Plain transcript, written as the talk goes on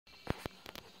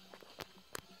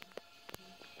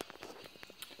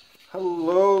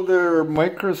Hello there,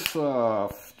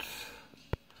 Microsoft.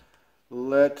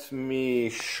 Let me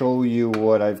show you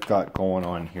what I've got going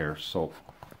on here. So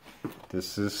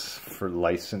this is for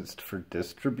licensed for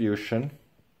distribution,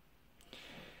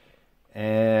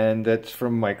 and it's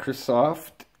from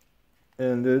Microsoft,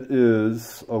 and it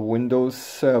is a Windows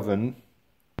 7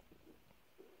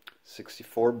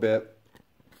 64-bit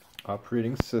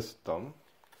operating system.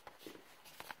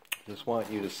 Just want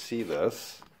you to see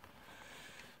this.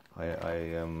 I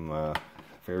am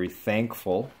very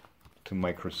thankful to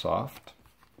Microsoft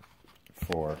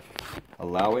for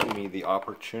allowing me the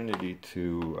opportunity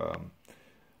to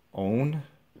own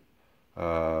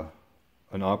an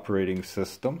operating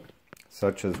system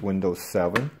such as Windows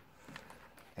 7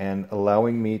 and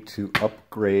allowing me to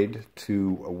upgrade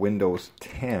to Windows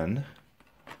 10.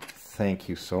 Thank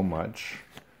you so much.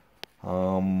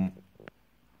 And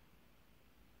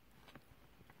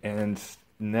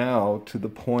now to the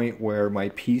point where my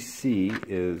PC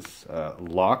is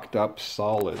locked up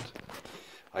solid.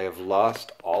 I have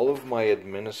lost all of my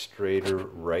administrator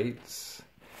rights.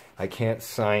 I can't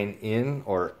sign in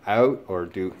or out or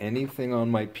do anything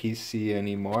on my PC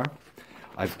anymore.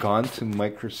 I've gone to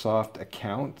Microsoft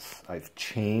accounts. I've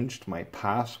changed my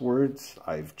passwords.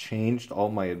 I've changed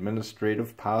all my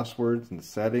administrative passwords and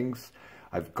settings.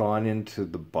 I've gone into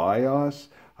the BIOS.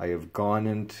 I have gone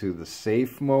into the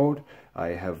safe mode. I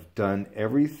have done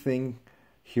everything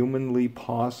humanly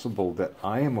possible that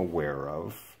I am aware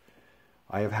of.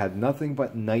 I have had nothing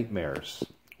but nightmares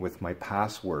with my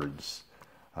passwords,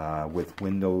 with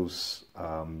Windows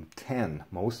 10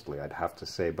 mostly, I'd have to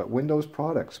say. But Windows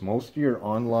products, most of your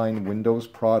online Windows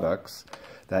products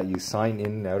that you sign in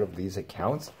and out of these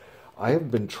accounts, I have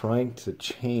been trying to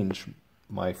change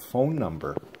my phone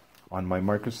number on my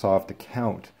Microsoft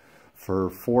account for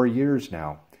 4 years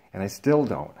now, and I still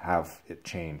don't have it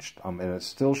changed, and it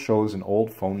still shows an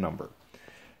old phone number.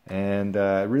 And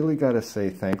I really got to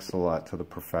say thanks a lot to the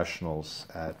professionals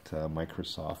at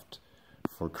Microsoft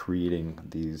for creating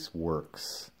these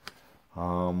works.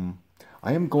 I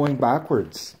am going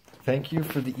backwards. Thank you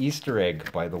for the Easter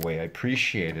egg, by the way. I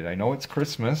appreciate it. I know it's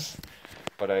Christmas,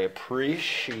 but I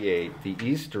appreciate the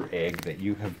Easter egg that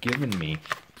you have given me.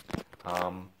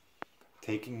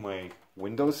 Taking my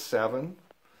Windows 7,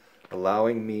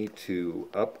 allowing me to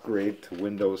upgrade to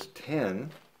Windows 10,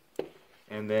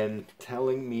 and then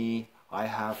telling me I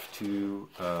have to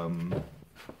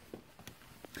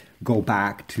go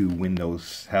back to Windows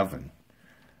 7.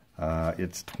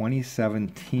 It's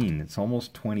 2017, it's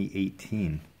almost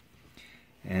 2018,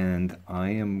 and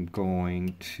I am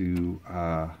going to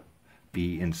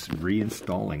be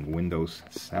reinstalling Windows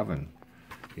 7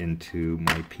 into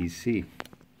my PC.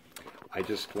 I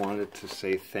just wanted to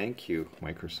say thank you,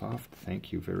 Microsoft.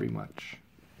 Thank you very much.